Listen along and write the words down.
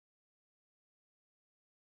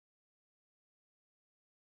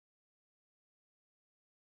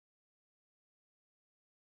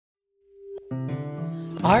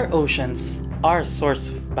Our oceans are a source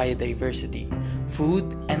of biodiversity, food,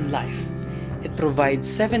 and life. It provides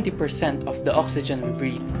 70% of the oxygen we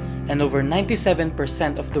breathe and over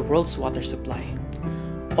 97% of the world's water supply.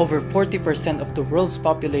 Over 40% of the world's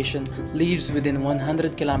population lives within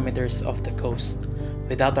 100 kilometers of the coast.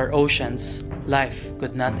 Without our oceans, life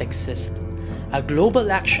could not exist. A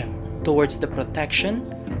global action towards the protection,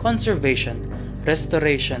 conservation,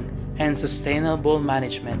 restoration, and sustainable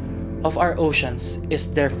management of our oceans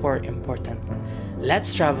is therefore important.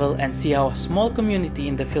 Let's travel and see how a small community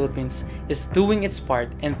in the Philippines is doing its part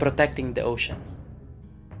in protecting the ocean.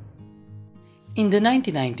 In the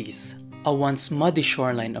 1990s, a once muddy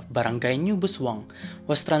shoreline of Barangay New Buswang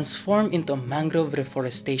was transformed into a mangrove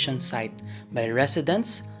reforestation site by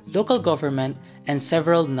residents, local government, and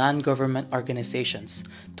several non-government organizations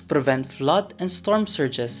to prevent flood and storm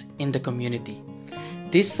surges in the community.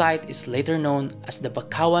 This site is later known as the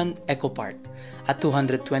Bakhawan Eco-Park, a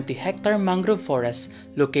 220-hectare mangrove forest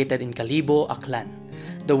located in Kalibo, Aklan.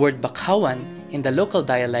 The word Bakhawan in the local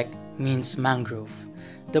dialect means mangrove.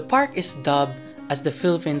 The park is dubbed as the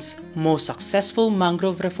Philippines' most successful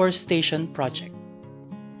mangrove reforestation project.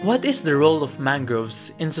 What is the role of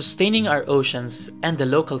mangroves in sustaining our oceans and the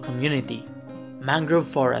local community? Mangrove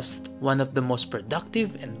forest, one of the most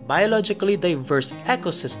productive and biologically diverse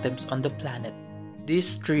ecosystems on the planet.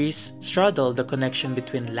 These trees straddle the connection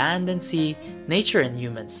between land and sea, nature and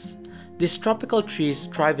humans. These tropical trees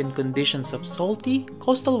thrive in conditions of salty,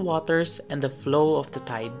 coastal waters and the flow of the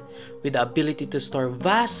tide, with the ability to store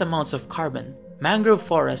vast amounts of carbon. Mangrove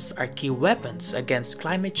forests are key weapons against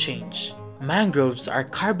climate change. Mangroves are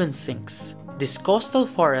carbon sinks. These coastal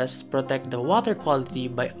forests protect the water quality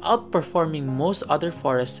by outperforming most other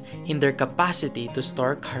forests in their capacity to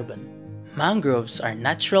store carbon. Mangroves are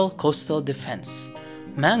natural coastal defense.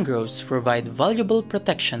 Mangroves provide valuable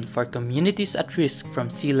protection for communities at risk from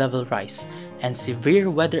sea level rise and severe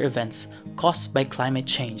weather events caused by climate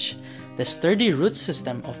change. The sturdy root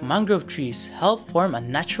system of mangrove trees help form a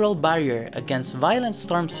natural barrier against violent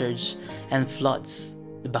storm surge and floods.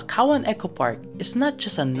 The Bakhawan Eco-Park is not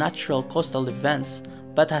just a natural coastal defense,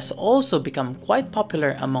 but has also become quite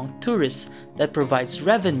popular among tourists that provides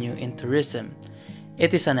revenue in tourism.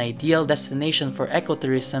 It is an ideal destination for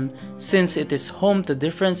ecotourism since it is home to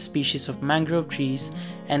different species of mangrove trees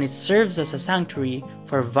and it serves as a sanctuary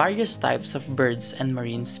for various types of birds and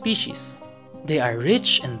marine species. They are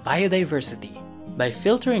rich in biodiversity. By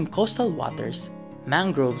filtering coastal waters,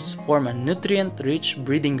 mangroves form a nutrient-rich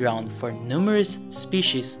breeding ground for numerous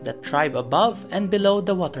species that thrive above and below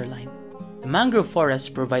the waterline. The mangrove forests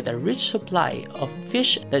provide a rich supply of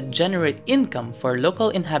fish that generate income for local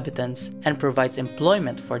inhabitants and provides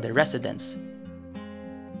employment for the residents.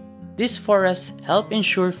 These forests help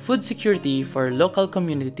ensure food security for local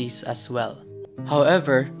communities as well.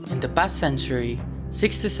 However, in the past century,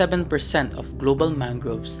 67% of global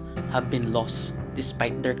mangroves have been lost.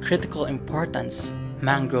 Despite their critical importance,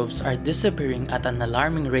 mangroves are disappearing at an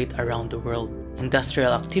alarming rate around the world.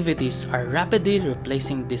 Industrial activities are rapidly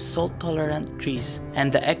replacing these salt-tolerant trees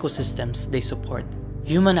and the ecosystems they support.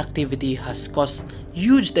 Human activity has caused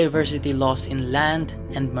huge diversity loss in land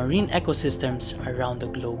and marine ecosystems around the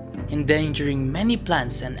globe, endangering many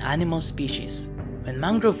plants and animal species. When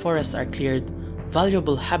mangrove forests are cleared,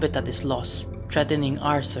 valuable habitat is lost, threatening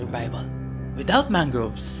our survival. Without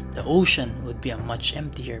mangroves, the ocean would be a much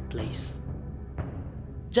emptier place.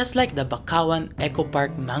 Just like the Bakhawan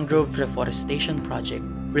Eco-Park Mangrove Reforestation Project,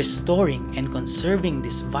 restoring and conserving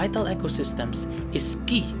these vital ecosystems is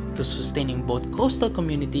key to sustaining both coastal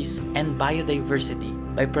communities and biodiversity.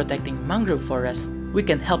 By protecting mangrove forests, we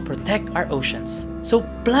can help protect our oceans. So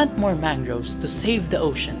plant more mangroves to save the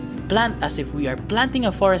ocean. Plant as if we are planting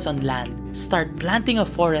a forest on land. Start planting a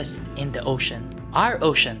forest in the ocean. Our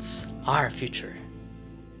oceans, our future.